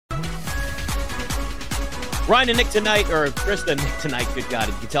Ryan and Nick tonight, or Tristan tonight, good God.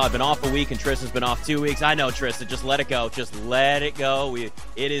 You can tell I've been off a week and Tristan's been off 2 weeks. I know, Tristan, just let it go. Just let it go.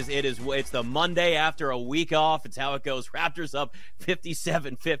 It's the Monday after a week off. It's how it goes. Raptors up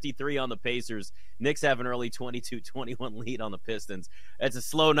 57-53 on the Pacers. Knicks have an early 22-21 lead on the Pistons. It's a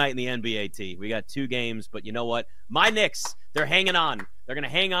slow night in the NBA, T. We got 2 games, but you know what? My Knicks, they're hanging on. They're going to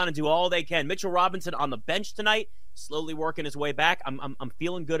hang on and do all they can. Mitchell Robinson on the bench tonight, slowly working his way back. I'm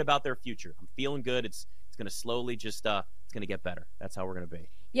feeling good about their future. I'm feeling good. It's going to slowly just it's going to get better. That's how we're going to be.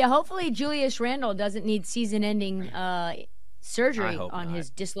 Yeah, hopefully Julius Randle doesn't need season-ending surgery on his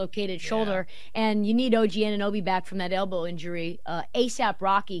dislocated shoulder. And you need OG Anunoby back from that elbow injury ASAP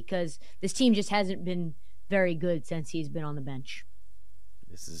Rocky, because this team just hasn't been very good since he's been on the bench.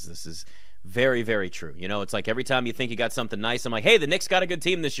 This is very, very true. You know, it's like every time you think you got something nice, I'm like, hey, the Knicks got a good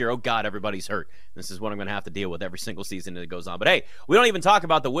team this year. Oh, God, everybody's hurt. This is what I'm going to have to deal with every single season that goes on. But, hey, we don't even talk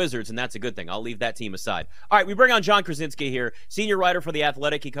about the Wizards, and that's a good thing. I'll leave that team aside. All right, we bring on John Krasinski here, senior writer for The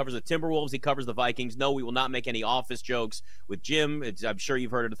Athletic. He covers the Timberwolves. He covers the Vikings. No, we will not make any office jokes with Jim. I'm sure you've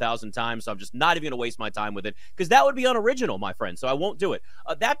heard it 1,000 times, so I'm just not even going to waste my time with it, because that would be unoriginal, my friend, so I won't do it.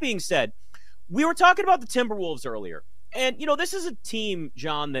 That being said, we were talking about the Timberwolves earlier, and, you know, this is a team,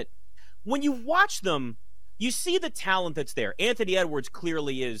 John, that when you watch them, you see the talent that's there. Anthony Edwards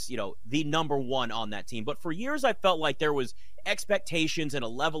clearly is, you know, the number one on that team. But for years, I felt like there was expectations and a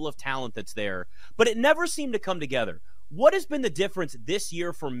level of talent that's there, but it never seemed to come together. What has been the difference this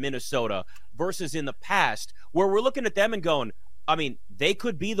year for Minnesota versus in the past, where we're looking at them and going, I mean, they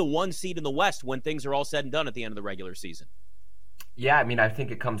could be the 1 seed in the West when things are all said and done at the end of the regular season? Yeah, I mean, I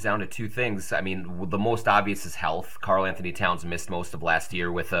think it comes down to 2 things. I mean, the most obvious is health. Karl-Anthony Towns missed most of last year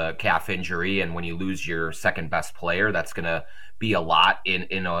with a calf injury, and when you lose your second best player, that's going to be a lot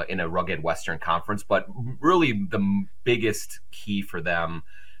in a rugged Western Conference. But really, the biggest key for them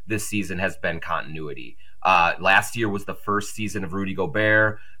this season has been continuity. Last year was the first season of Rudy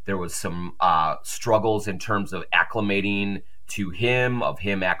Gobert. There was some struggles in terms of acclimating to him, of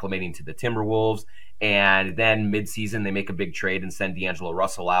him acclimating to the Timberwolves. And then midseason, they make a big trade and send D'Angelo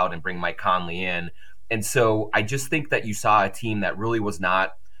Russell out and bring Mike Conley in. And so I just think that you saw a team that really was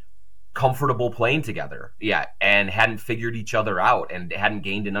not comfortable playing together yet and hadn't figured each other out and hadn't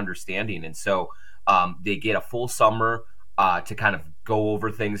gained an understanding. And so they get a full summer to kind of go over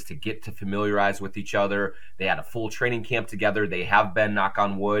things, to get to familiarize with each other. They had a full training camp together. They have been, knock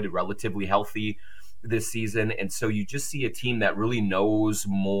on wood, relatively healthy this season. And so you just see a team that really knows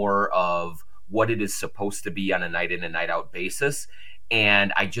more of what it is supposed to be on a night in and night out basis.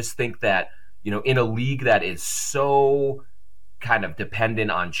 And I just think that, you know, in a league that is so kind of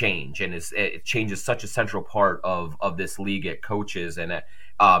dependent on change, and change is such a central part of this league at coaches and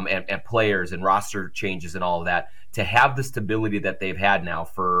at players and roster changes and all of that, to have the stability that they've had now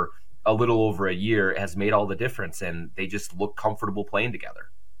for a little over a year has made all the difference, and they just look comfortable playing together.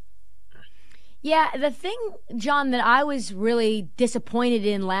 Yeah, the thing, John, that I was really disappointed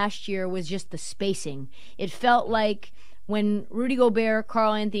in last year was just the spacing. It felt like when Rudy Gobert,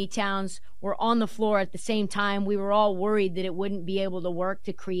 Karl-Anthony Towns were on the floor at the same time, we were all worried that it wouldn't be able to work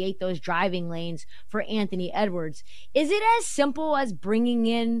to create those driving lanes for Anthony Edwards. Is it as simple as bringing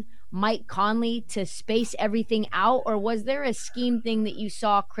in Mike Conley to space everything out, or was there a scheme thing that you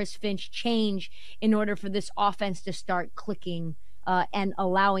saw Chris Finch change in order for this offense to start clicking and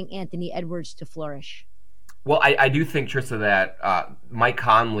allowing Anthony Edwards to flourish? Well, I do think, Trista, that Mike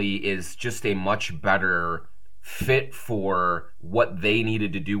Conley is just a much better fit for what they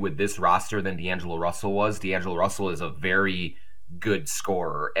needed to do with this roster than D'Angelo Russell was. D'Angelo Russell is a very good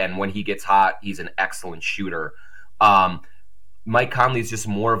scorer, and when he gets hot, he's an excellent shooter. Mike Conley is just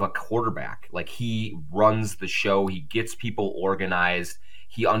more of a quarterback. Like, he runs the show. He gets people organized.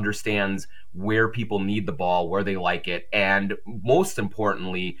 He understands where people need the ball, where they like it. And most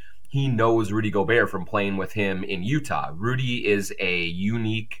importantly, he knows Rudy Gobert from playing with him in Utah. Rudy is a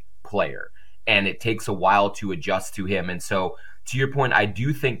unique player, and it takes a while to adjust to him. And so, to your point, I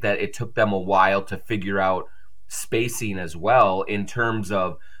do think that it took them a while to figure out spacing as well, in terms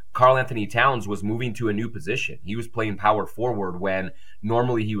of Karl-Anthony Towns was moving to a new position. He was playing power forward when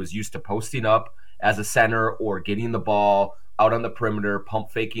normally he was used to posting up as a center or getting the ball out on the perimeter,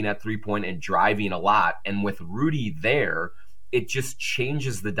 pump faking at 3-point and driving a lot. And with Rudy there, it just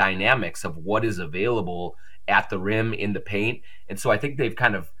changes the dynamics of what is available at the rim in the paint. And so I think they've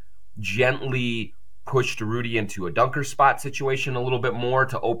kind of gently pushed Rudy into a dunker spot situation a little bit more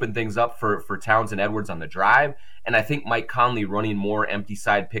to open things up for Towns and Edwards on the drive. And I think Mike Conley running more empty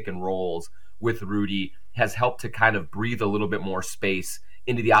side pick and rolls with Rudy has helped to kind of breathe a little bit more space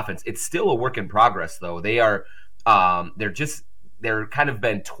into the offense. It's still a work in progress, though. They're just they're kind of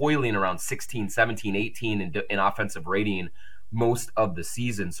been toiling around 16, 17, 18 in offensive rating most of the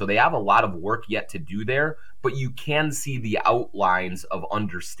season. So they have a lot of work yet to do there, but you can see the outlines of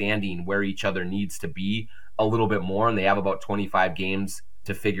understanding where each other needs to be a little bit more. And they have about 25 games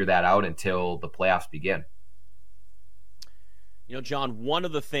to figure that out until the playoffs begin. You know, John, one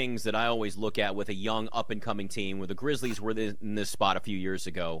of the things that I always look at with a young up-and-coming team, where the Grizzlies were in this spot a few years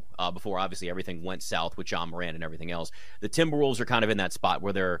ago, before obviously everything went south with John Morant and everything else, the Timberwolves are kind of in that spot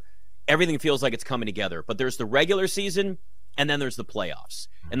where everything feels like it's coming together. But there's the regular season, and then there's the playoffs.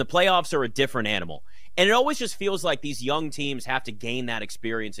 And the playoffs are a different animal. And it always just feels like these young teams have to gain that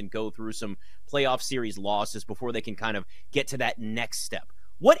experience and go through some playoff series losses before they can kind of get to that next step.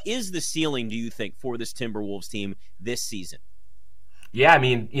 What is the ceiling, do you think, for this Timberwolves team this season? Yeah, I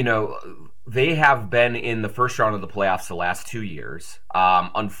mean, you know, they have been in the first round of the playoffs the last 2 years.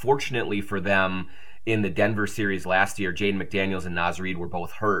 Unfortunately for them, in the Denver series last year, Jaden McDaniels and Naz Reid were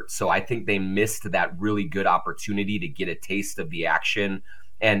both hurt. So I think they missed that really good opportunity to get a taste of the action.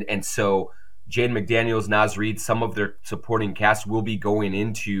 And so Jaden McDaniels, Naz Reid, some of their supporting cast will be going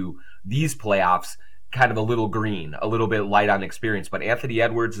into these playoffs kind of a little green, a little bit light on experience. But Anthony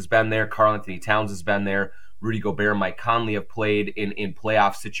Edwards has been there. Karl-Anthony Towns has been there. Rudy Gobert, Mike Conley have played in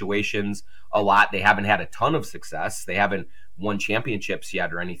playoff situations a lot. They haven't had a ton of success. They haven't won championships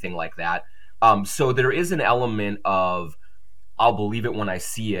yet or anything like that. So there is an element of I'll believe it when I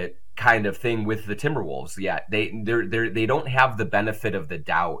see it kind of thing with the Timberwolves. Yeah, they don't have the benefit of the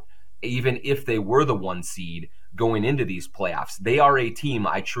doubt, even if they were the 1 seed going into these playoffs. They are a team,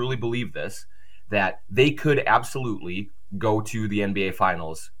 I truly believe this, that they could absolutely go to the NBA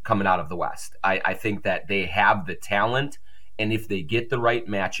Finals coming out of the West. I think that they have the talent, and if they get the right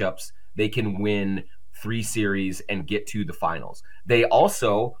matchups, they can win 3 series and get to the finals. They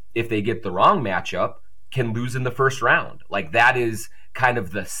also, if they get the wrong matchup, can lose in the first round. Like, that is kind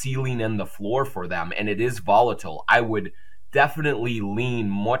of the ceiling and the floor for them, and it is volatile. I would definitely lean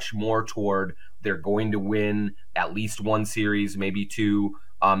much more toward they're going to win at least 1 series, maybe 2,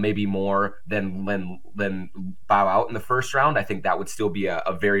 maybe more than bow out in the first round. I think that would still be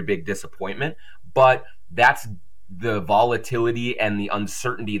a very big disappointment. But that's the volatility and the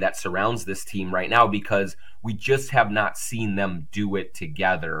uncertainty that surrounds this team right now, because we just have not seen them do it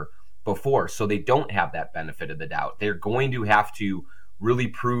together before. So they don't have that benefit of the doubt. They're going to have to really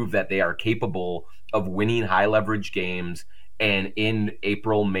prove that they are capable of winning high leverage games and in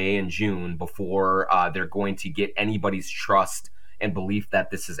April, May, and June before they're going to get anybody's trust and belief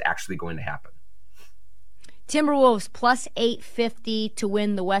that this is actually going to happen. Timberwolves plus 850 to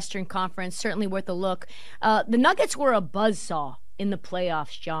win the Western Conference. Certainly worth a look. The Nuggets were a buzzsaw in the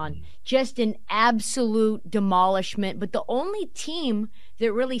playoffs, John. Just an absolute demolishment. But the only team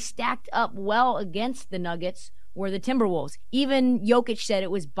that really stacked up well against the Nuggets were the Timberwolves. Even Jokic said it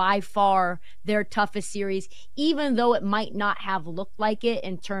was by far their toughest series, even though it might not have looked like it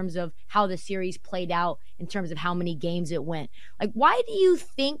in terms of how the series played out, in terms of how many games it went. Like, why do you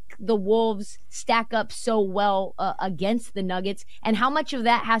think the Wolves stack up so well against the Nuggets? And how much of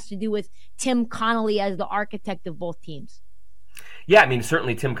that has to do with Tim Connolly as the architect of both teams? Yeah, I mean,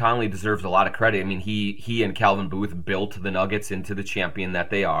 certainly Tim Connolly deserves a lot of credit. I mean, he and Calvin Booth built the Nuggets into the champion that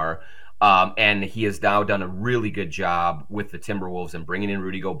they are. And he has now done a really good job with the Timberwolves and bringing in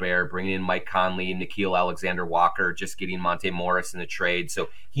Rudy Gobert, bringing in Mike Conley, Nickeil Alexander-Walker, just getting Monte Morris in the trade. So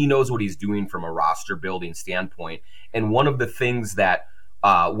he knows what he's doing from a roster building standpoint. And one of the things that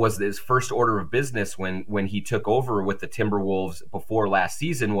was his first order of business when he took over with the Timberwolves before last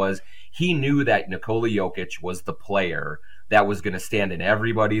season was he knew that Nikola Jokic was the player that was going to stand in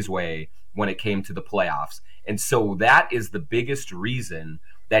everybody's way when it came to the playoffs. And so that is the biggest reason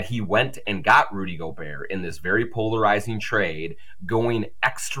that he went and got Rudy Gobert in this very polarizing trade, going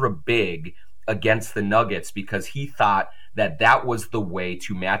extra big against the Nuggets, because he thought that that was the way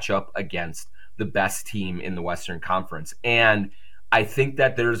to match up against the best team in the Western Conference. And I think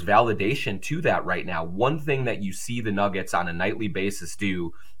that there's validation to that right now. One thing that you see the Nuggets on a nightly basis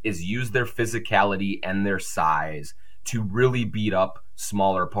do is use their physicality and their size to really beat up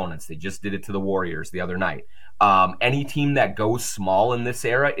smaller opponents. They just did it to the Warriors the other night. Any team that goes small in this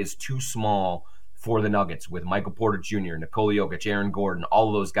era is too small for the Nuggets, with Michael Porter Jr., Nikola Jokic, Aaron Gordon, all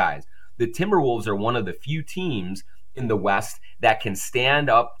of those guys. The Timberwolves are one of the few teams in the West that can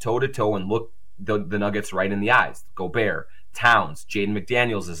stand up toe-to-toe and look the Nuggets right in the eyes. Gobert, Towns, Jaden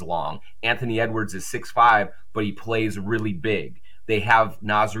McDaniels is long. Anthony Edwards is 6'5", but he plays really big. They have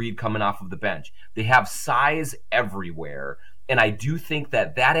Naz Reid coming off of the bench. They have size everywhere, and I do think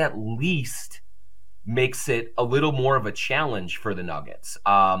that at least makes it a little more of a challenge for the Nuggets.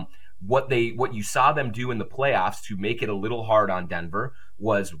 what you saw them do in the playoffs to make it a little hard on Denver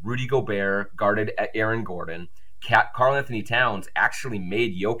was Rudy Gobert guarded Aaron Gordon. Karl Anthony Towns actually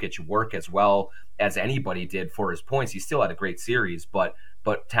made Jokic work as well as anybody did for his points. He still had a great series, but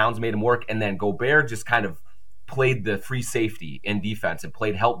Towns made him work. And then Gobert just kind of played the free safety in defense and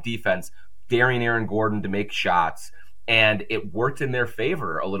played help defense, daring Aaron Gordon to make shots. And it worked in their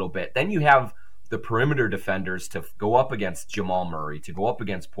favor a little bit. Then you have the perimeter defenders to go up against Jamal Murray, to go up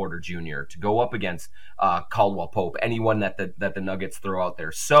against Porter Jr., to go up against Caldwell Pope, anyone that the Nuggets throw out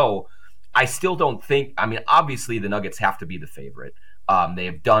there. So I still don't think, I mean, obviously the Nuggets have to be the favorite. They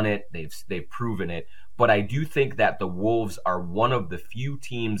have done it. They've proven it. But I do think that the Wolves are one of the few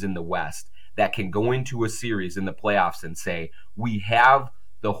teams in the West that can go into a series in the playoffs and say, we have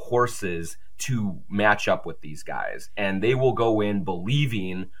the horses to match up with these guys. And they will go in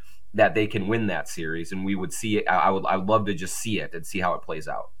believing that they can win that series, and we would see it. I'd love to just see it and see how it plays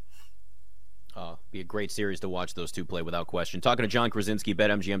out. Be a great series to watch those two play without question. Talking to John Krasinski,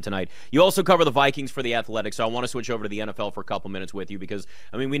 BetMGM tonight. You also cover the Vikings for The Athletic, so I want to switch over to the NFL for a couple minutes with you because,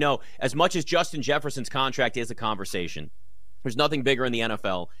 I mean, we know as much as Justin Jefferson's contract is a conversation, there's nothing bigger in the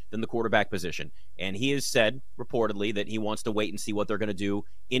NFL than the quarterback position. And he has said, reportedly, that he wants to wait and see what they're going to do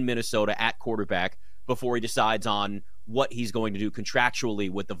in Minnesota at quarterback before he decides on what he's going to do contractually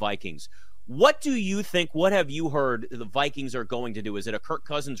with the Vikings. What do you think, what have you heard the Vikings are going to do? Is it a Kirk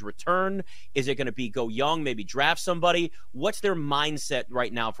Cousins return? Is it going to be go young, maybe draft somebody? What's their mindset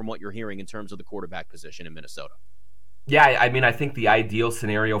right now from what you're hearing in terms of the quarterback position in Minnesota? Yeah, I mean, I think the ideal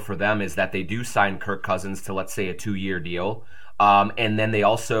scenario for them is that they do sign Kirk Cousins to, let's say, a 2-year deal. And then they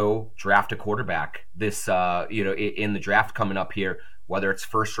also draft a quarterback this, in the draft coming up here, whether it's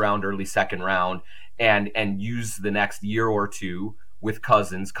first round, early second round, and use the next year or two with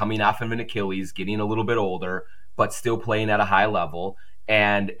Cousins coming off of an Achilles, getting a little bit older, but still playing at a high level,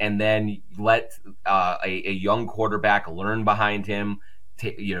 and then let a young quarterback learn behind him,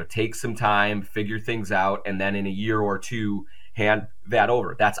 take some time, figure things out, and then in a year or two hand that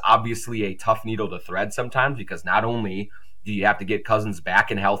over. That's obviously a tough needle to thread sometimes because not only do you have to get Cousins back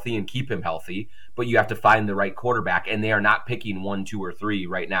and healthy and keep him healthy, but you have to find the right quarterback, and they are not picking 1, 2, or 3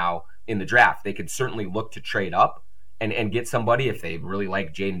 right now in the draft. They could certainly look to trade up and get somebody if they really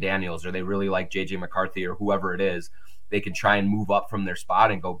like Jaden Daniels or they really like J.J. McCarthy or whoever it is. They can try and move up from their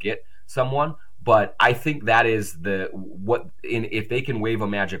spot and go get someone. But I think that is if they can wave a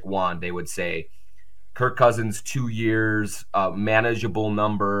magic wand, they would say Kirk Cousins 2 years, manageable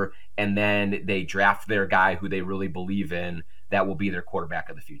number, and then they draft their guy who they really believe in that will be their quarterback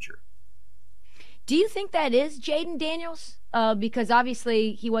of the future. Do you think that is Jaden Daniels? Because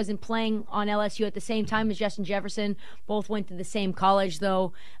obviously he wasn't playing on LSU at the same time as Justin Jefferson. Both went to the same college,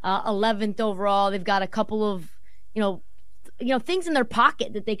 though. 11th overall. They've got a couple of, things in their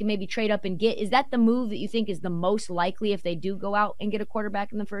pocket that they can maybe trade up and get. Is that the move that you think is the most likely if they do go out and get a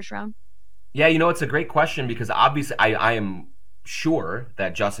quarterback in the first round? Yeah, it's a great question because obviously I am sure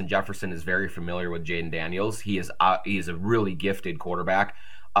that Justin Jefferson is very familiar with Jaden Daniels. He is a really gifted quarterback.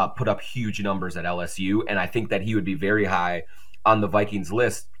 Put up huge numbers at LSU, and I think that he would be very high on the Vikings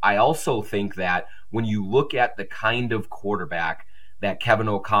list. I also think that when you look at the kind of quarterback that Kevin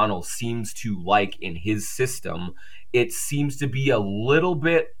O'Connell seems to like in his system, it seems to be a little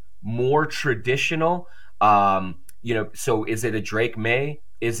bit more traditional. So is it a Drake May?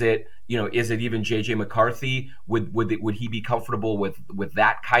 Is it even J.J. McCarthy? Would he be comfortable with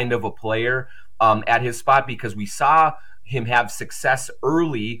that kind of a player at his spot? Because we saw him have success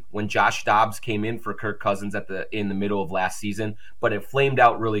early when Josh Dobbs came in for Kirk Cousins in the middle of last season, but it flamed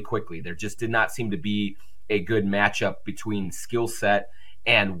out really quickly. There just did not seem to be a good matchup between skill set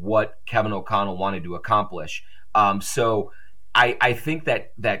and what Kevin O'Connell wanted to accomplish. So I think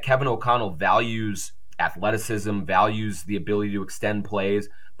that Kevin O'Connell values athleticism, values the ability to extend plays,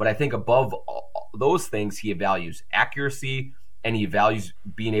 but I think above those things, he values accuracy, and he values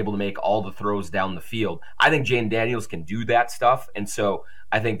being able to make all the throws down the field. I think Jaden Daniels can do that stuff, and so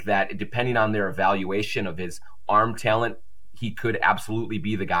I think that depending on their evaluation of his arm talent, he could absolutely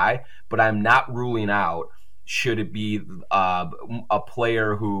be the guy, but I'm not ruling out should it be a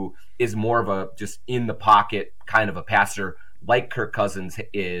player who is more of a just in the pocket kind of a passer like Kirk Cousins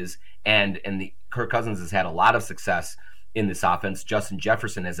is, and Kirk Cousins has had a lot of success in this offense. Justin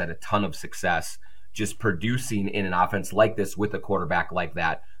Jefferson has had a ton of success just producing in an offense like this with a quarterback like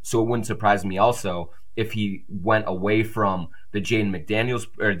that. So it wouldn't surprise me also if he went away from the Jaden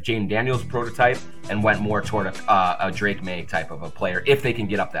Daniels prototype and went more toward a Drake May type of a player if they can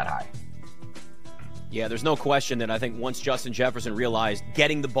get up that high. Yeah, there's no question that I think once Justin Jefferson realized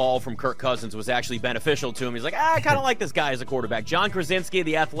getting the ball from Kirk Cousins was actually beneficial to him, he's like, I kind of like this guy as a quarterback. John Krasinski,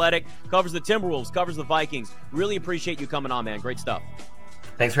 the Athletic, covers the Timberwolves, covers the Vikings. Really appreciate you coming on, man. Great stuff.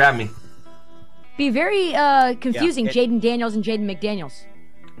 Thanks for having me. Be very confusing, Yeah, Jaden Daniels and Jaden McDaniels.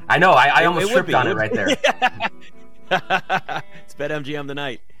 I know. I almost tripped on it right there. It's BetMGM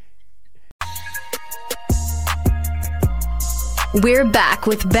tonight. We're back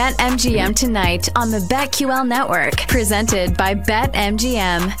with BetMGM tonight on the BetQL network, presented by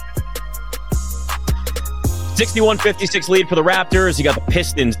BetMGM. 61-56 lead for the Raptors. You got the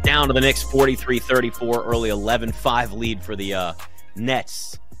Pistons down to the Knicks, 43-34, early 11-5 lead for the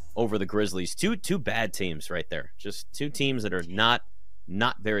Nets over the Grizzlies. Two bad teams right there. Just two teams that are not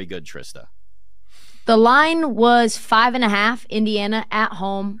very good, Trista. The line was 5.5, Indiana at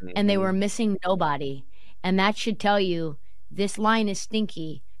home, and they were missing nobody. And that should tell you this line is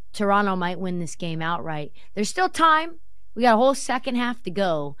stinky. Toronto might win this game outright. There's still time. We got a whole second half to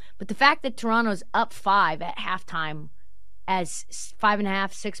go. But the fact that Toronto's up 5 at halftime as 5.5,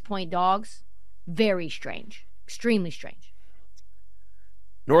 6-point dogs, very strange. Extremely strange.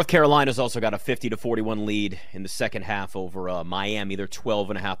 North Carolina's also got a 50-41 lead in the second half over Miami. They're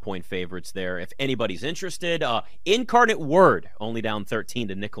 12.5-point favorites there. If anybody's interested, Incarnate Word only down 13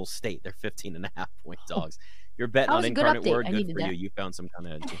 to Nicholls State. They're 15.5-point dogs. You're betting on Incarnate Word. Good for you. You found some kind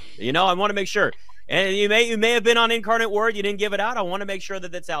of, I want to make sure. And you may have been on Incarnate Word. You didn't give it out. I want to make sure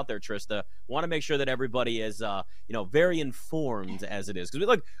that that's out there, Trista. Want to make sure that everybody is, very informed as it is.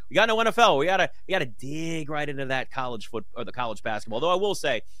 Because we got no NFL. We gotta dig right into that college or the college basketball. Though I will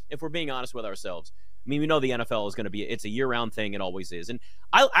say, if we're being honest with ourselves, I mean, we know the NFL is going to be, it's a year-round thing. It always is. And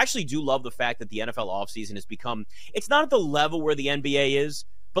I actually do love the fact that the NFL offseason has become, it's not at the level where the NBA is,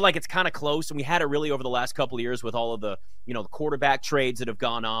 but it's kind of close, and we had it really over the last couple of years with all of the, the quarterback trades that have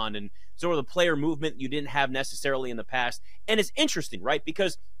gone on and sort of the player movement you didn't have necessarily in the past. And it's interesting, right?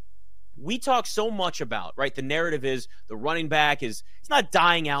 Because we talk so much about, right? The narrative is the running back it's not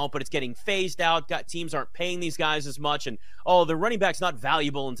dying out, but it's getting phased out. Teams aren't paying these guys as much, and the running back's not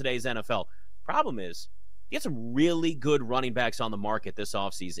valuable in today's NFL. Problem is, you get some really good running backs on the market this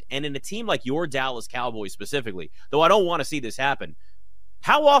offseason, and in a team like your Dallas Cowboys specifically, though I don't want to see this happen.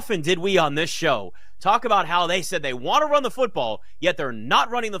 How often did we on this show talk about how they said they want to run the football, yet they're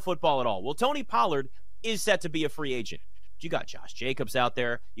not running the football at all? Well, Tony Pollard is set to be a free agent. You got Josh Jacobs out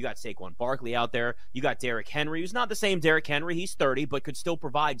there. You got Saquon Barkley out there. You got Derrick Henry, who's not the same Derrick Henry. He's 30, but could still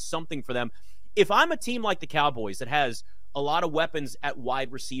provide something for them. If I'm a team like the Cowboys that has a lot of weapons at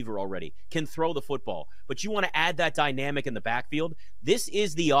wide receiver already, can throw the football, but you want to add that dynamic in the backfield, this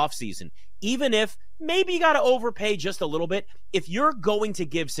is the offseason. Even if maybe you got to overpay just a little bit, if you're going to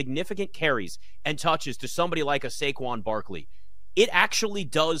give significant carries and touches to somebody like a Saquon Barkley, it actually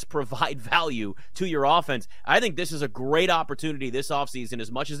does provide value to your offense. I think this is a great opportunity this offseason,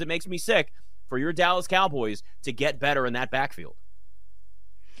 as much as it makes me sick, for your Dallas Cowboys to get better in that backfield.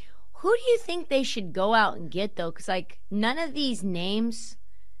 Who do you think they should go out and get, though? Because, none of these names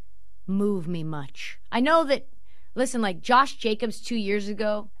move me much. I know that, listen, Josh Jacobs 2 years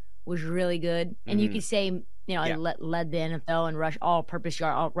ago was really good. And you could say, led the NFL in all-purpose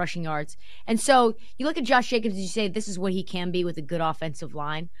rushing yards. And so you look at Josh Jacobs and you say, this is what he can be with a good offensive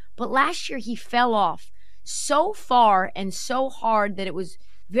line. But last year he fell off so far and so hard that it was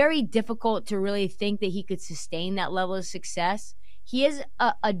very difficult to really think that he could sustain that level of success. He is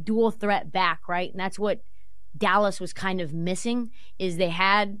a dual threat back, right? And that's what Dallas was kind of missing, is they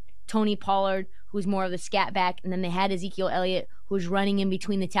had Tony Pollard, who's more of the scat back, and then they had Ezekiel Elliott, who's running in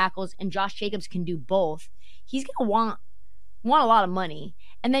between the tackles, and Josh Jacobs can do both. He's going to want a lot of money.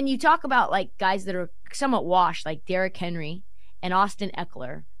 And then you talk about guys that are somewhat washed, like Derrick Henry and Austin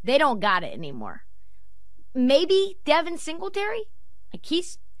Eckler. They don't got it anymore. Maybe Devin Singletary?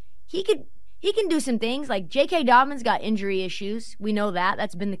 He can do some things. J.K. Dobbins got injury issues. We know that.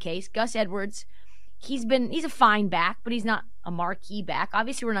 That's been the case. Gus Edwards, he's a fine back, but he's not a marquee back.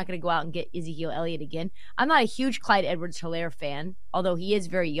 Obviously, we're not going to go out and get Ezekiel Elliott again. I'm not a huge Clyde Edwards-Helaire fan, although he is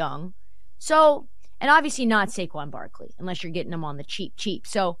very young. So, and obviously not Saquon Barkley, unless you're getting him on the cheap.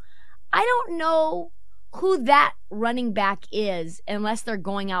 So, I don't know who that running back is unless they're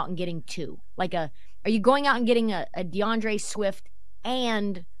going out and getting two. Are you going out and getting a DeAndre Swift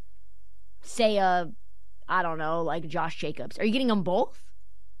and say Josh Jacobs? Are you getting them both?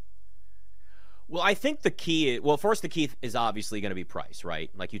 Well, I think the key is obviously going to be price, right?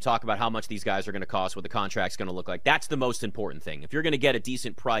 You talk about how much these guys are going to cost, what the contract's going to look like. That's the most important thing. If you're going to get a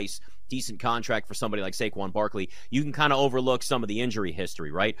decent price, decent contract for somebody like Saquon Barkley, you can kind of overlook some of the injury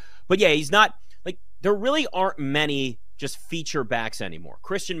history, right? But yeah, he's not, there really aren't many just feature backs anymore.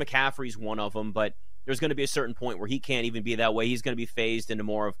 Christian McCaffrey's one of them, but there's going to be a certain point where he can't even be that way. He's going to be phased into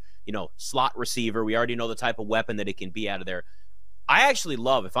more of, slot receiver. We already know the type of weapon that it can be out of there. I actually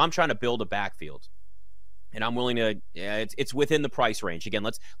love, if I'm trying to build a backfield and I'm willing to, it's within the price range. Again,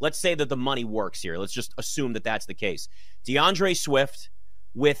 let's say that the money works here. Let's just assume that that's the case. DeAndre Swift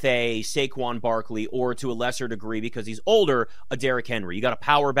with a Saquon Barkley, or to a lesser degree, because he's older, a Derrick Henry. You got a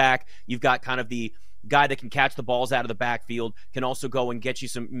power back. You've got kind of the guy that can catch the balls out of the backfield, can also go and get you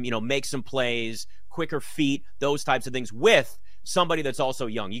some, make some plays, quicker feet, those types of things, with somebody that's also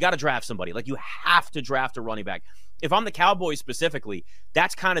young. You got to draft somebody. Like, you have to draft a running back. If I'm the Cowboys specifically,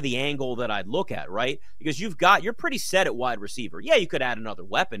 that's kind of the angle that I'd look at, right? Because you're pretty set at wide receiver. Yeah, you could add another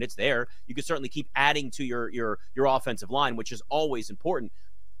weapon. It's there. You could certainly keep adding to your offensive line, which is always important.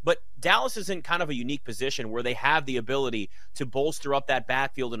 But Dallas is in kind of a unique position where they have the ability to bolster up that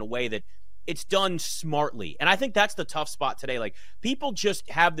backfield in a way that it's done smartly. And I think that's the tough spot today. Like, people just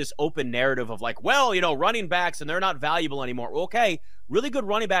have this open narrative of like, well, running backs and they're not valuable anymore. Okay, really good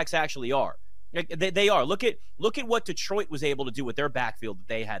running backs actually are. They are. Look at what Detroit was able to do with their backfield that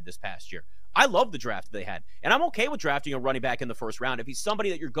they had this past year. I love the draft they had, and I'm okay with drafting a running back in the first round if he's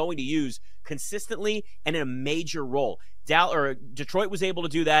somebody that you're going to use consistently and in a major role. Detroit was able to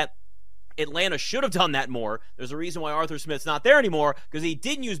do that. Atlanta should have done that more. There's a reason why Arthur Smith's not there anymore, because he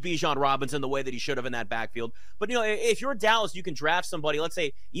didn't use Bijan Robinson the way that he should have in that backfield. But, if you're Dallas, you can draft somebody, let's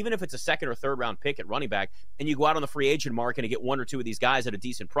say, even if it's a second or third round pick at running back, and you go out on the free agent market and get one or two of these guys at a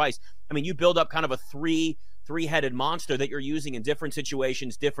decent price. I mean, you build up kind of a three-headed monster that you're using in different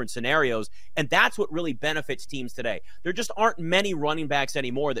situations, different scenarios, and that's what really benefits teams today. There just aren't many running backs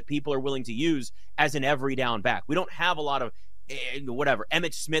anymore that people are willing to use as an every down back. We don't have a lot of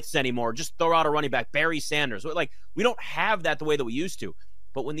Emmitt Smiths anymore. Just throw out a running back, Barry Sanders. Like, we don't have that the way that we used to.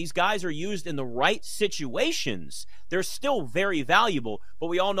 But when these guys are used in the right situations, they're still very valuable. But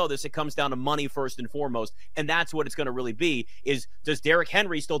we all know this. It comes down to money first and foremost, and that's what it's going to really be, is does Derrick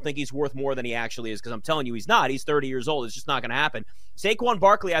Henry still think he's worth more than he actually is? Because I'm telling you, he's not. He's 30 years old. It's just not going to happen. Saquon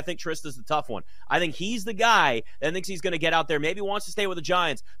Barkley, I think Trista's the tough one. I think he's the guy that thinks he's going to get out there, maybe wants to stay with the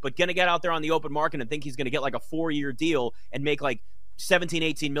Giants, but going to get out there on the open market and think he's going to get like a 4-year deal and make like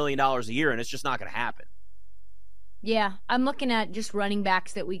 $17-18 million a year, and it's just not going to happen. Yeah, I'm looking at just running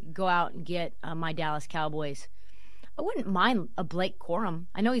backs that we could go out and get, my Dallas Cowboys. I wouldn't mind a Blake Corum.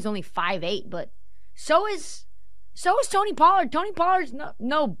 I know he's only 5'8", but so is Tony Pollard. Tony Pollard's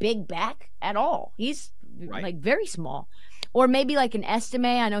no big back at all. He's like very small. Or maybe like an Estime.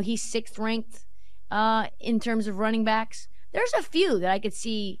 I know he's 6th ranked in terms of running backs. There's a few that I could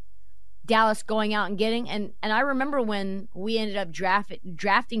see Dallas going out and getting, and I remember when we ended up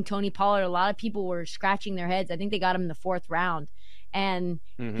drafting Tony Pollard, a lot of people were scratching their heads. I think they got him in the 4th round, and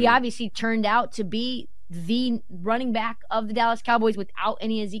he obviously turned out to be the running back of the Dallas Cowboys without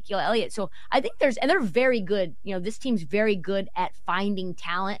any Ezekiel Elliott. So I think they're very good. This team's very good at finding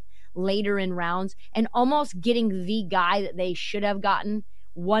talent later in rounds and almost getting the guy that they should have gotten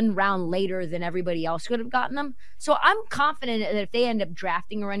 1 round later than everybody else would have gotten them. So I'm confident that if they end up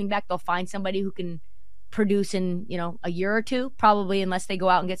drafting a running back, they'll find somebody who can produce in, a year or two, probably, unless they go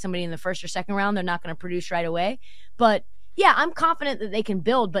out and get somebody in the 1st or 2nd round. They're not going to produce right away. But yeah, I'm confident that they can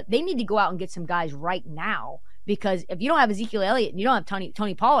build, but they need to go out and get some guys right now, because if you don't have Ezekiel Elliott and you don't have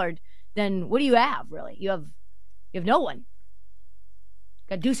Tony Pollard, then what do you have, really? You have no one.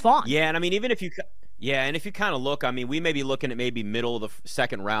 Got Deuce Vaughn. Yeah, and I mean, even if you kind of look, I mean, we may be looking at maybe middle of the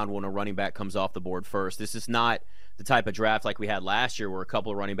 2nd round when a running back comes off the board first. This is not the type of draft like we had last year where a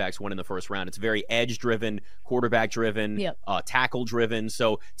couple of running backs went in the 1st round. It's very edge-driven, quarterback-driven, tackle-driven.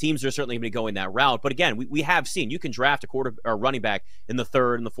 So teams are certainly going to be going that route. But again, we have seen you can draft a running back in the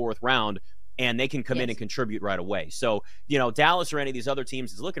 3rd and the 4th round, and they can come in and contribute right away. So, Dallas or any of these other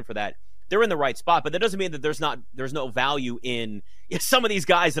teams is looking for that. They're in the right spot, but that doesn't mean that there's no value in some of these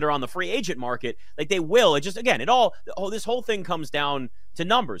guys that are on the free agent market. Like, they will. It just, again, this whole thing comes down to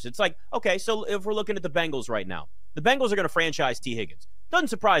numbers. It's like, okay, so if we're looking at the Bengals right now, the Bengals are going to franchise T. Higgins. Doesn't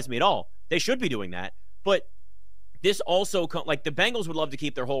surprise me at all. They should be doing that. But this also, like, the Bengals would love to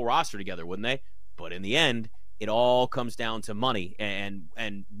keep their whole roster together, wouldn't they? But in the end, it all comes down to money and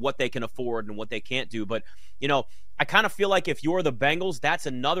what they can afford and what they can't do. But, I kind of feel like if you're the Bengals, that's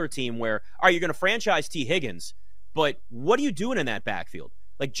another team where, all right, you're going to franchise T. Higgins, but what are you doing in that backfield?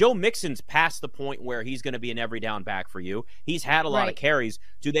 Like, Joe Mixon's past the point where he's going to be an every down back for you. He's had a lot of carries.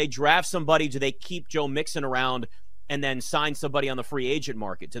 Do they draft somebody? Do they keep Joe Mixon around and then sign somebody on the free agent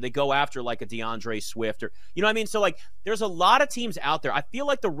market? Do they go after like a DeAndre Swift or, you know what I mean? So like there's a lot of teams out there. I feel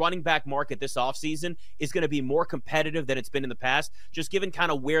like the running back market this offseason is going to be more competitive than it's been in the past, just given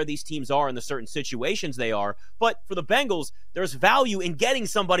kind of where these teams are in the certain situations they are. But for the Bengals, there's value in getting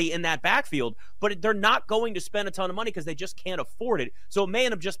somebody in that backfield, but they're not going to spend a ton of money because they just can't afford it. So it may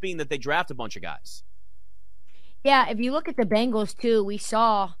end up just being that they draft a bunch of guys. Yeah, if you look at the Bengals too, we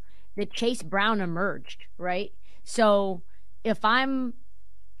saw that Chase Brown emerged, right? So if I'm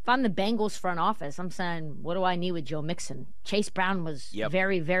the Bengals front office, I'm saying, what do I need with Joe Mixon? Chase Brown was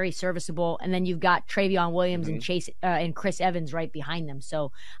very, very serviceable, and then you've got Travion Williams and Chris Evans right behind them.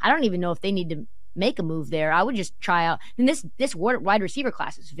 So I don't even know if they need to make a move there. I would just try out. And this wide receiver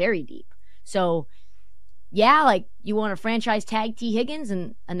class is very deep. So yeah, like you want to franchise tag T Higgins,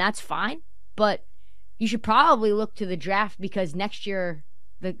 and that's fine, but you should probably look to the draft because next year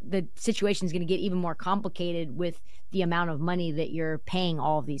the situation is going to get even more complicated with the amount of money that you're paying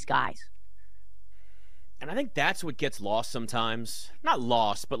all of these guys. And I think that's what gets lost sometimes. Not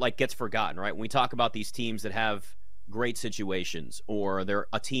lost, but like gets forgotten, right? When we talk about these teams that have great situations or they're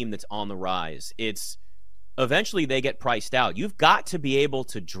a team that's on the rise, it's eventually they get priced out. You've got to be able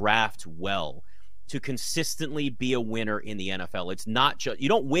to draft well to consistently be a winner in the NFL. It's not just, you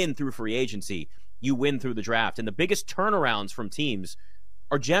don't win through free agency. You win through the draft. And the biggest turnarounds from teams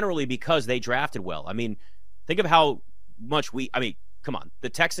are generally because they drafted well. I mean, think of how much come on. The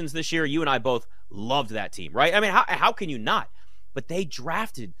Texans this year, you and I both loved that team, right? I mean, how can you not? But they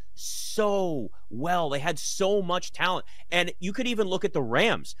drafted so well. They had so much talent. And you could even look at the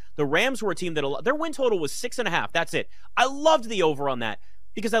Rams. The Rams were a team that their win total was 6.5. That's it. I loved the over on that,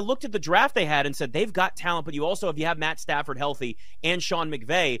 because I looked at the draft they had and said, they've got talent, but if you have Matt Stafford healthy and Sean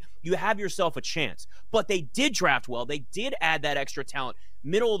McVay, you have yourself a chance. But they did draft well. They did add that extra talent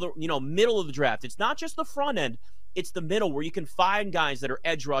middle of the draft. It's not just the front end, it's the middle where you can find guys that are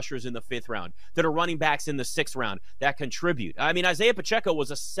edge rushers in the 5th round, that are running backs in the 6th round that contribute. I mean, Isaiah Pacheco was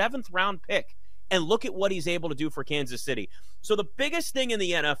a 7th round pick. And look at what he's able to do for Kansas City. So the biggest thing in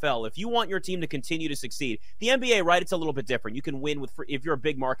the NFL, if you want your team to continue to succeed, the NBA, right, it's a little bit different. You can win with, if you're a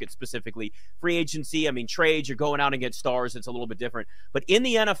big market specifically, free agency, I mean, trades, you're going out and get stars, it's a little bit different. But in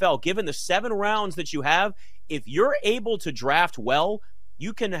the NFL, given the 7 rounds that you have, if you're able to draft well,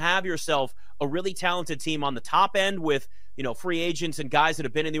 you can have yourself a really talented team on the top end with, free agents and guys that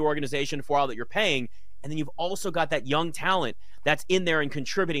have been in the organization for a while that you're paying. And then you've also got that young talent that's in there and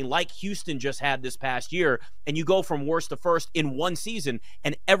contributing like Houston just had this past year. And you go from worst to first in one season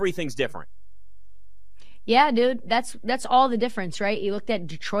and everything's different. Yeah, dude, that's all the difference, right? You looked at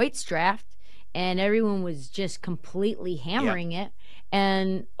Detroit's draft and everyone was just completely hammering it.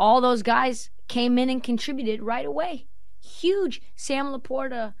 And all those guys came in and contributed right away. Huge. Sam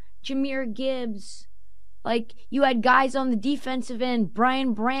Laporta, Jahmyr Gibbs. Like, you had guys on the defensive end,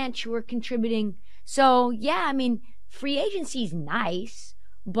 Brian Branch, who were contributing. So, yeah, I mean, free agency is nice,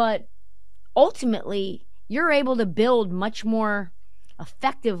 but ultimately you're able to build much more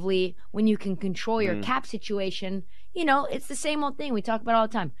effectively when you can control your cap situation. It's the same old thing we talk about all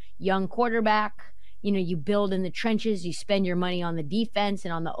the time. Young quarterback, you build in the trenches, you spend your money on the defense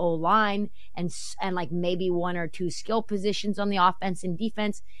and on the O-line and like maybe 1 or 2 skill positions on the offense and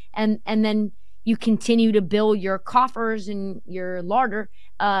defense. And then you continue to build your coffers and your larder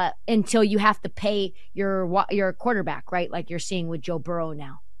until you have to pay your quarterback, right? Like you're seeing with Joe Burrow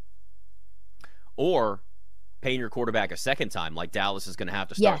now. Or paying your quarterback a second time, like Dallas is going to have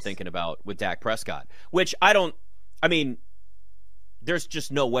to start thinking about with Dak Prescott, which there's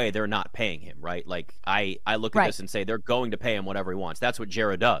just no way they're not paying him, right? Like I look at this and say they're going to pay him whatever he wants. That's what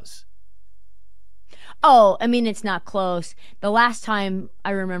Jared does. Oh, I mean, it's not close. The last time I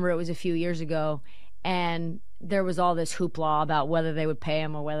remember it was a few years ago, and there was all this hoopla about whether they would pay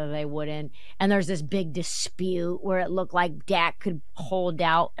him or whether they wouldn't. And there's this big dispute where it looked like Dak could hold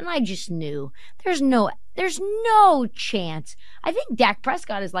out. And I just knew there's no chance. I think Dak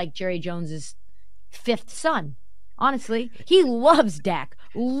Prescott is like Jerry Jones's 5th son. Honestly, he loves Dak,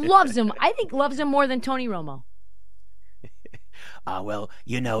 loves him. I think loves him more than Tony Romo. Well,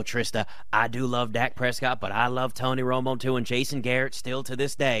 Trista, I do love Dak Prescott, but I love Tony Romo too, and Jason Garrett still to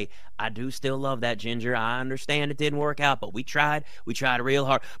this day. I do still love that Ginger. I understand it didn't work out, but we tried. We tried real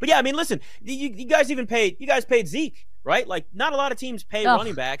hard. But yeah, I mean, listen, you guys paid Zeke, right? Like, not a lot of teams pay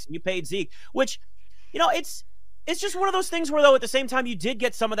running backs, and you paid Zeke, which, it's just one of those things where, though, at the same time, you did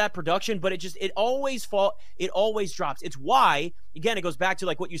get some of that production, but it always drops. It's why, again, it goes back to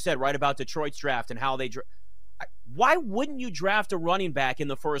like what you said, right, about Detroit's draft and how why wouldn't you draft a running back in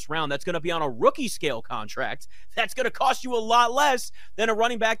the first round that's going to be on a rookie scale contract that's going to cost you a lot less than a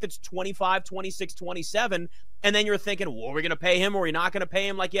running back that's 25, 26, 27, and then you're thinking, well, are we going to pay him or are we not going to pay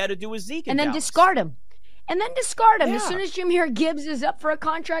him like you had to do with Zeke and then Dallas? discard him. And then discard him. Yeah. As soon as Jahmyr Gibbs is up for a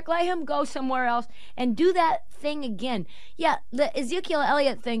contract, let him go somewhere else and do that thing again. Yeah, the Ezekiel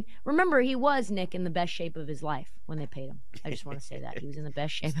Elliott thing, remember, he was, Nick, in the best shape of his life when they paid him. I just want to say that. He was in the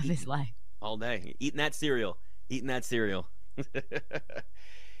best shape of his life. All day. Eating that cereal.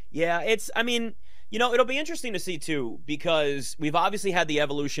 Yeah, it'll be interesting to see, too, because we've obviously had the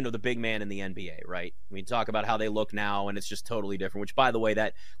evolution of the big man in the NBA, right? We talk about how they look now, and it's just totally different, which, by the way,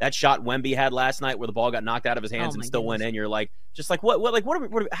 that shot Wemby had last night where the ball got knocked out of his hands and still went in, you're like, just like,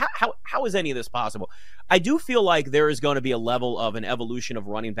 how is any of this possible? I do feel like there is going to be a level of an evolution of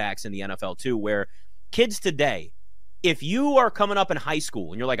running backs in the NFL, too, where kids today, if you are coming up in high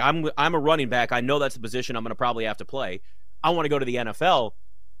school and you're like, I'm a running back, I know that's the position I'm going to probably have to play, I want to go to the NFL,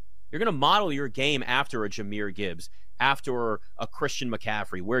 you're going to model your game after a Jahmyr Gibbs, after a Christian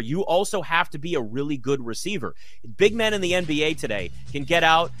McCaffrey, where you also have to be a really good receiver. Big men in the NBA today can get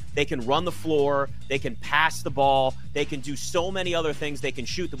out, they can run the floor, they can pass the ball, they can do so many other things they can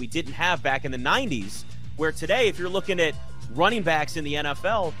shoot that we didn't have back in the 90s, where today, if you're looking at running backs in the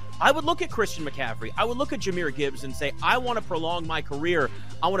NFL, I would look at Christian McCaffrey, I would look at Jahmyr Gibbs and say, I want to prolong my career,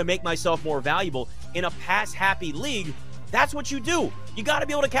 I want to make myself more valuable in a pass-happy league. That's what you do. You got to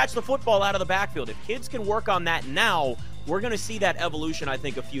be able to catch the football out of the backfield. If kids can work on that now, we're going to see that evolution, I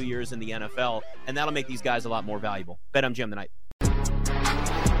think, a few years in the NFL, and that'll make these guys a lot more valuable. BetMGM tonight.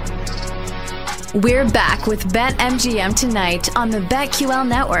 We're back with BetMGM tonight on the BetQL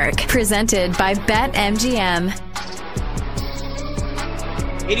Network, presented by BetMGM.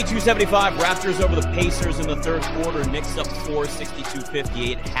 82-75, Raptors over the Pacers in the third quarter. Knicks up 4,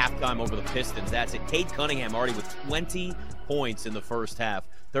 62-58 at halftime over the Pistons. That's it. Cade Cunningham already with 20 points in the first half.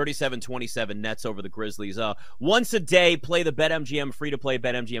 37-27 Nets over the Grizzlies. Once a day, play the BetMGM free-to-play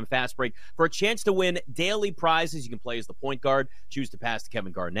BetMGM Fast Break for a chance to win daily prizes. You can play as the point guard, choose to pass to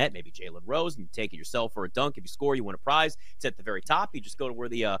Kevin Garnett, maybe Jalen Rose, and you take it yourself for a dunk. If you score, you win a prize. It's at the very top. You just go to where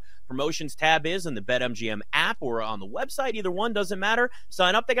the promotions tab is in the BetMGM app or on the website. Either one, doesn't matter.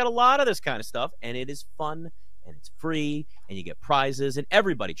 Sign up. They got a lot of this kind of stuff, and it is fun, and it's free, and you get prizes, and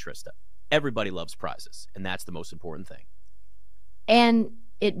everybody, Trista, everybody loves prizes, and that's the most important thing. And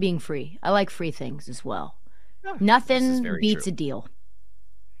it being free. I like free things as well. Oh, Nothing beats true. A deal.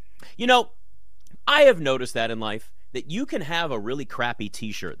 You know, I have noticed that in life, that you can have a really crappy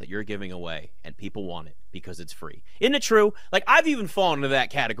t-shirt that you're giving away and people want it because it's free. Isn't it true? Like, I've even fallen into that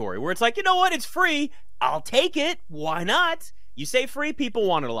category where it's like, you know what? It's free. I'll take it. Why not? You say free, people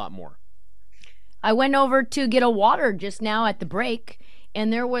want it a lot more. I went over to get a water just now at the break,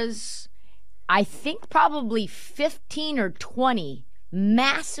 and there was, I think, probably 15 or 20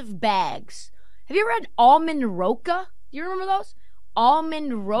 massive bags. Have you ever had almond roca? Do you remember those?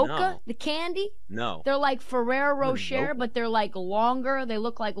 Almond roca, No. the candy? No. They're like Ferrero Rocher, Roca. but they're like longer. They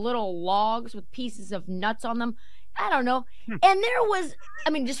look like little logs with pieces of nuts on them. I don't know. And there was,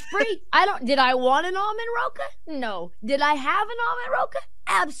 just free. Did I want an almond roca? No. Did I have an almond roca?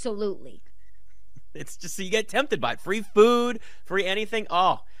 Absolutely. It's just so you get tempted by it. Free food, free anything.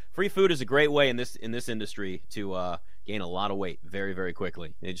 Oh, free food is a great way in this industry to gain a lot of weight very, very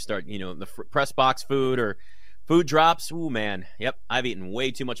quickly. They just start, the press box food or food drops. Ooh, man. Yep. I've eaten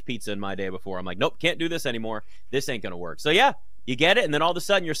way too much pizza in my day before. I'm like, nope, can't do this anymore. This ain't going to work. So, yeah, you get it. And then all of a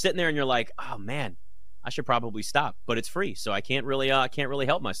sudden you're sitting there and you're like, oh, man, I should probably stop. But it's free. So I can't really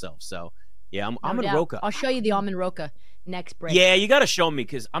help myself. So, yeah, I'm No in doubt. roca. I'll show you the almond roca next break. Yeah, you got to show me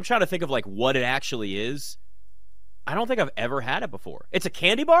because I'm trying to think of like what it actually is. I don't think I've ever had it before. It's a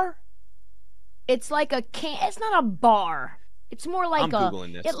candy bar? It's like it's not a bar. It's more like I'm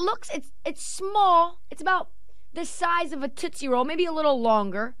Googling this. It looks, it's small. It's about the size of a Tootsie Roll, maybe a little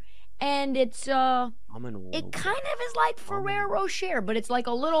longer. And it's, it kind of is like Ferrero Rocher, but it's like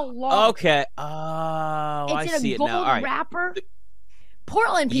a little long. Okay. Oh, I It's in see a it gold now. All right. wrapper.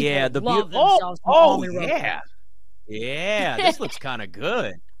 Portland people Yeah, love themselves some almond roca. yeah. Yeah, this looks kind of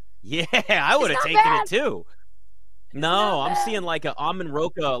good. Yeah, I would have not taken bad. it too. No, not I'm bad. seeing like an almond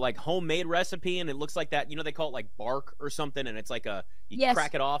roca, like homemade recipe, and it looks like that. They call it like bark or something, and it's like you Yes.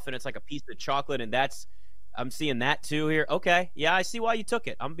 crack it off, and it's like a piece of chocolate, and I'm seeing that too here. Okay, yeah, I see why you took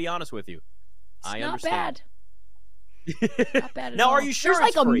it. I'm gonna be honest with you. It's I not understand. bad. Not bad at Now, all. are you sure There's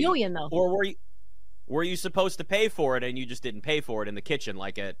it's like a free? million, though. Or were you supposed to pay for it and you just didn't pay for it in the kitchen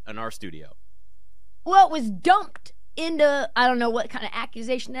like in our studio? Well, it was dumped into, I don't know what kind of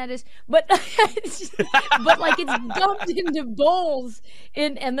accusation that is, but but like it's dumped into bowls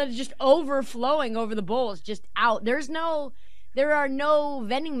and then it's just overflowing over the bowls, just out. There are no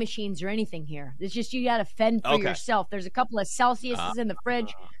vending machines or anything here. It's just you got to fend for yourself. There's a couple of Celsiuses in the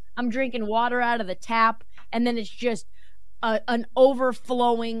fridge. I'm drinking water out of the tap, and then it's just an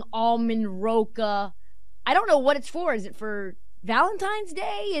overflowing almond roca. I don't know what it's for. Is it for Valentine's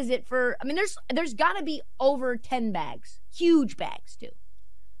Day? Is it for, I mean, there's got to be over 10 bags. Huge bags, too.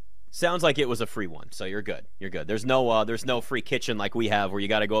 Sounds like it was a free one, so you're good. You're good. There's no free kitchen like we have where you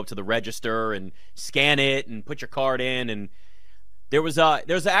got to go up to the register and scan it and put your card in. And there's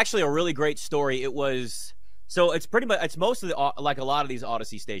actually a really great story. It was, so it's pretty much, it's most of the, like a lot of these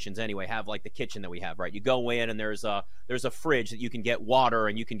Odyssey stations anyway, have like the kitchen that we have, right? You go in and there's a fridge that you can get water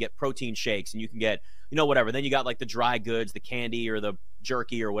and you can get protein shakes and you can get, whatever. Then you got like the dry goods, the candy or the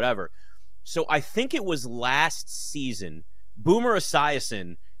jerky or whatever. So I think it was last season, Boomer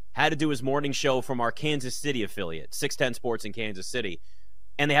Esiason had to do his morning show from our Kansas City affiliate, 610 Sports in Kansas City.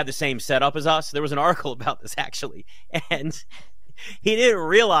 And they had the same setup as us. There was an article about this actually. And he didn't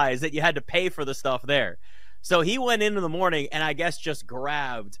realize that you had to pay for the stuff there. So he went in the morning and I guess just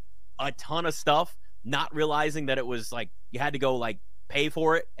grabbed a ton of stuff, not realizing that it was like you had to go like pay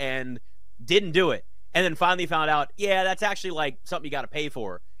for it, and didn't do it. And then finally found out, yeah, that's actually like something you got to pay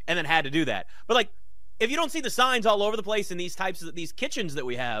for, and then had to do that. But like, if you don't see the signs all over the place in these types of these kitchens that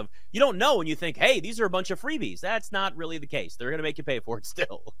we have, you don't know, and you think, hey, these are a bunch of freebies. That's not really the case. They're going to make you pay for it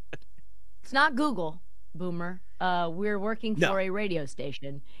still. It's not Google, Boomer. We're working for a radio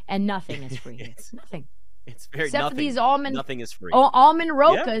station, and nothing is free. It's nothing. It's very except nothing. For these almond. Nothing is free. Almond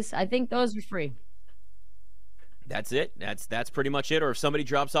rocas. Yeah. I think those are free. That's it. That's pretty much it. Or if somebody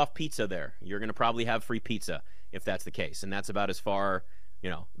drops off pizza there, you're going to probably have free pizza if that's the case, and that's about as far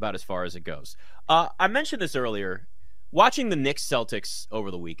as it goes. I mentioned this earlier, watching the Knicks Celtics over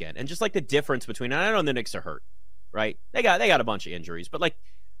the weekend, and just like the difference between. And I know the Knicks are hurt, right? They got a bunch of injuries, but like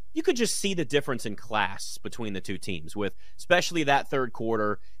you could just see the difference in class between the two teams, with especially that third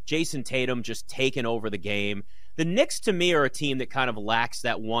quarter, Jason Tatum just taking over the game. The Knicks, to me, are a team that kind of lacks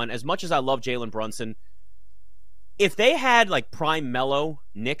that one. As much as I love Jalen Brunson, if they had like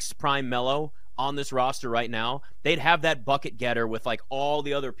Knicks prime Melo on this roster right now, they'd have that bucket getter with like all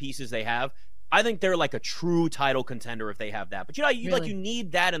the other pieces they have. I think they're like a true title contender if they have that. But you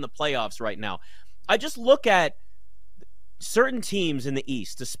need that in the playoffs right now. I just look at certain teams in the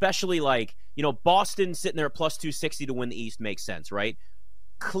East, especially like, Boston sitting there at plus 260 to win the East makes sense, right?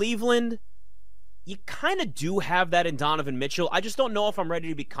 Cleveland, you kind of do have that in Donovan Mitchell. I just don't know if I'm ready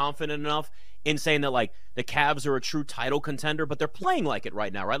to be confident enough in saying that like the Cavs are a true title contender, but they're playing like it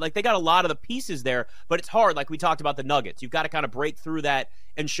right now, right? Like they got a lot of the pieces there, but it's hard. Like we talked about the Nuggets. You've got to kind of break through that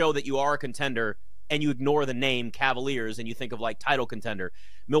and show that you are a contender, and you ignore the name Cavaliers and you think of like title contender.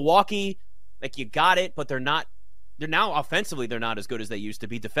 Milwaukee, like you got it, but they're not. They're now offensively, they're not as good as they used to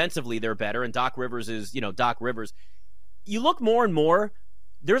be. Defensively, they're better, and Doc Rivers is, Doc Rivers. You look more and more,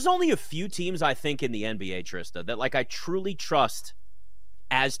 there's only a few teams, I think, in the NBA, Trista, that like I truly trust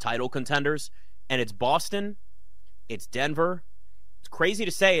as title contenders, and it's Boston, it's Denver. It's crazy to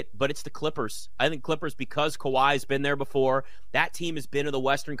say it, but it's the Clippers. I think Clippers, because Kawhi's been there before, that team has been to the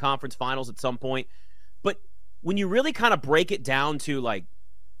Western Conference Finals at some point. But when you really kind of break it down to like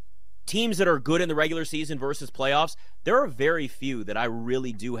teams that are good in the regular season versus playoffs, there are very few that I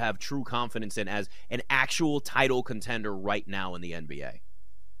really do have true confidence in as an actual title contender right now in the NBA.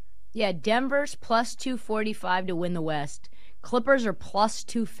 Yeah, Denver's plus 245 to win the West. Clippers are plus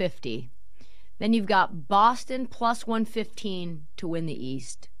 250. Then you've got Boston plus 115 to win the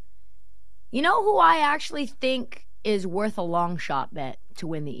East. You know who I actually think is worth a long shot bet to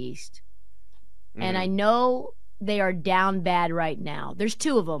win the East? Mm-hmm. And I know they are down bad right now. There's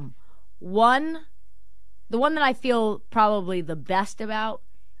two of them. One, the one that I feel probably the best about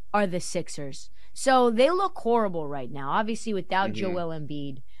are the Sixers. So they look horrible right now. Obviously, without Joel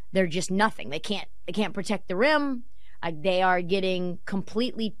Embiid, they're just nothing. They can't protect the rim. They are getting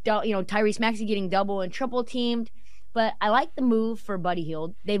completely, Tyrese Maxey getting double and triple teamed. But I like the move for Buddy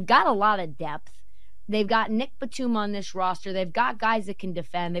Hield. They've got a lot of depth. They've got Nick Batum on this roster. They've got guys that can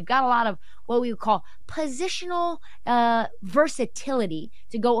defend. They've got a lot of what we would call positional versatility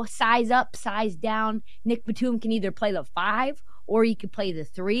to go size up, size down. Nick Batum can either play the 5 or he could play the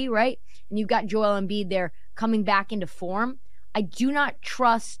 3, right? And you've got Joel Embiid there coming back into form. I do not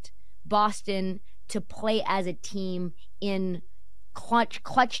trust Boston to play as a team in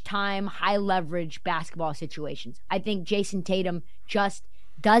clutch time, high leverage basketball situations. I think Jason Tatum just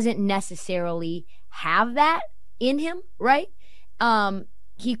doesn't necessarily have that in him, right?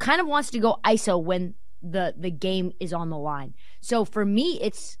 He kind of wants to go ISO when the game is on the line. So for me,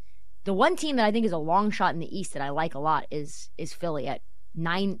 it's the one team that I think is a long shot in the East that I like a lot is Philly at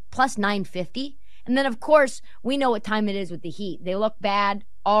plus 950. And then, of course, we know what time it is with the Heat. They look bad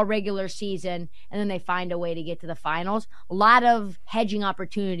all regular season, and then they find a way to get to the finals. A lot of hedging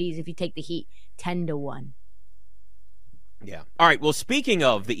opportunities if you take the Heat 10-1. Yeah. All right. Well, speaking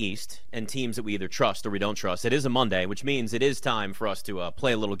of the East and teams that we either trust or we don't trust, it is a Monday, which means it is time for us to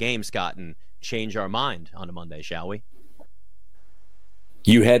play a little game, Scott, and change our mind on a Monday, shall we?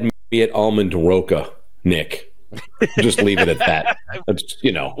 You had me at Almond Roca, Nick. Just leave it at that. That's,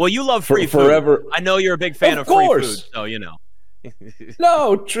 Well, you love free food. Forever. I know you're a big fan of free food, so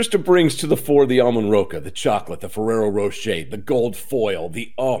No, Trista brings to the fore the Almond Roca, the chocolate, the Ferrero Rocher, the gold foil,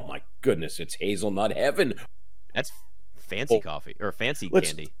 oh my goodness, it's hazelnut heaven. That's fancy coffee or fancy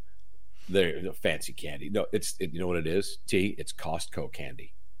candy. They're fancy candy. No, you know what it is? It's Costco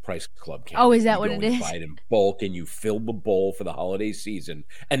candy. Price Club candy. Oh, is that what it is? You buy it in bulk and you fill the bowl for the holiday season.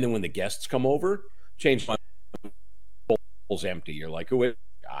 And then when the guests come over, change my bowl's empty. You're like,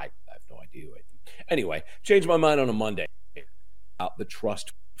 I have no idea. Anyway, change my mind on a Monday. Out the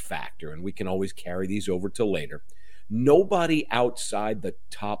trust factor, and we can always carry these over till later. Nobody outside the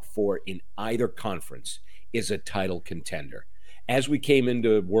top 4 in either conference is a title contender. As we came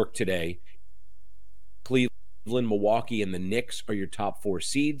into work today, Cleveland, Milwaukee, and the Knicks are your top 4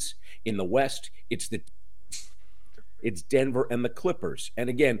 seeds. In the West, it's Denver and the Clippers. And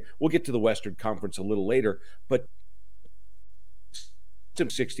again, we'll get to the Western Conference a little later, but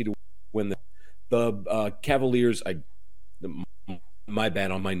 60 to win the Cavaliers. My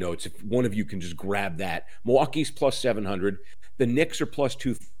bad on my notes. If one of you can just grab that. Milwaukee's plus 700. The Knicks are plus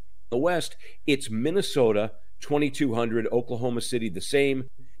 2. The West, it's Minnesota 2,200. Oklahoma City the same.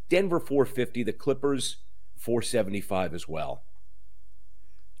 Denver 450. The Clippers 475 as well.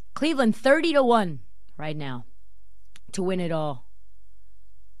 Cleveland 30-1 right now to win it all.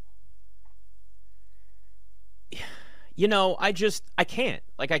 I can't.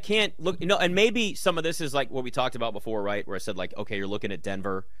 I can't look, and maybe some of this is like what we talked about before, right? Where I said, okay, you're looking at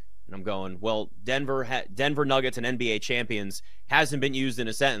Denver, and I'm going, well, Denver Nuggets and NBA champions hasn't been used in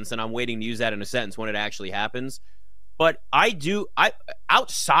a sentence, and I'm waiting to use that in a sentence when it actually happens. But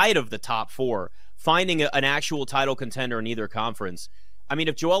outside of the top 4, finding an actual title contender in either conference, I mean,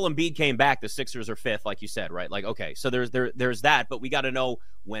 if Joel Embiid came back, the Sixers are 5th, like you said, right? Okay, so there's that, but we got to know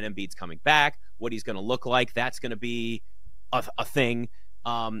when Embiid's coming back, what he's going to look like. That's going to be a thing.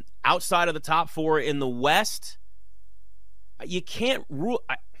 Outside of the top 4 in the West, you can't rule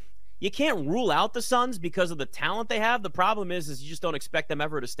out the Suns because of the talent they have. The problem is you just don't expect them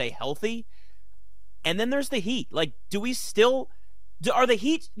ever to stay healthy. And then there's the Heat. Do we still are the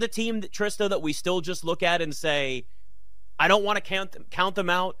Heat the team Trista that we still just look at and say, I don't want to count them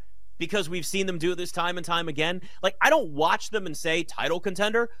out because we've seen them do this time and time again? I don't watch them and say title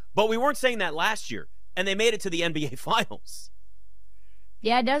contender, but we weren't saying that last year, and they made it to the NBA Finals.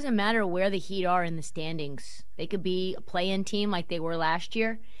 Yeah, it doesn't matter where the Heat are in the standings. They could be a play-in team like they were last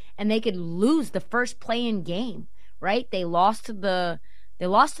year, and they could lose the first play-in game, right? They lost to the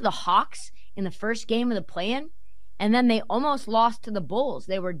Hawks in the first game of the play-in, and then they almost lost to the Bulls.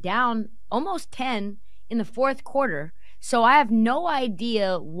 They were down almost 10 in the fourth quarter. So I have no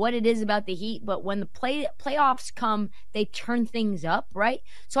idea what it is about the Heat, but when the playoffs come, they turn things up, right?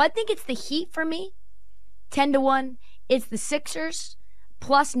 So I think it's the Heat for me, 10-1. It's the Sixers,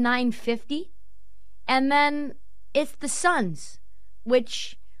 plus 950. And then it's the Suns,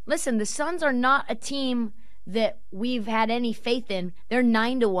 which, listen, the Suns are not a team that we've had any faith in. They're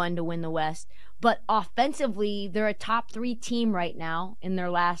 9-1 to win the West. But offensively, they're a top 3 team right now in their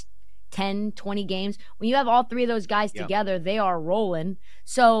last 10, 20 games. When you have all 3 of those guys together, they are rolling.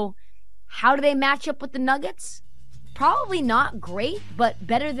 So how do they match up with the Nuggets? Probably not great, but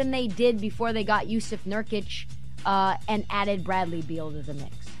better than they did before they got Yusuf Nurkic and added Bradley Beal to the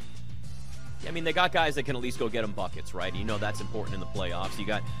mix. I mean, they got guys that can at least go get them buckets, right? That's important in the playoffs.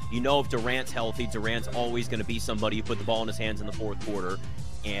 If Durant's healthy, Durant's always going to be somebody you put the ball in his hands in the fourth quarter,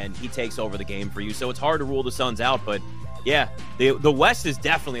 and he takes over the game for you. So it's hard to rule the Suns out, but yeah, the West is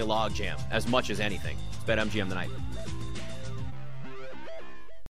definitely a logjam as much as anything. It's BetMGM tonight.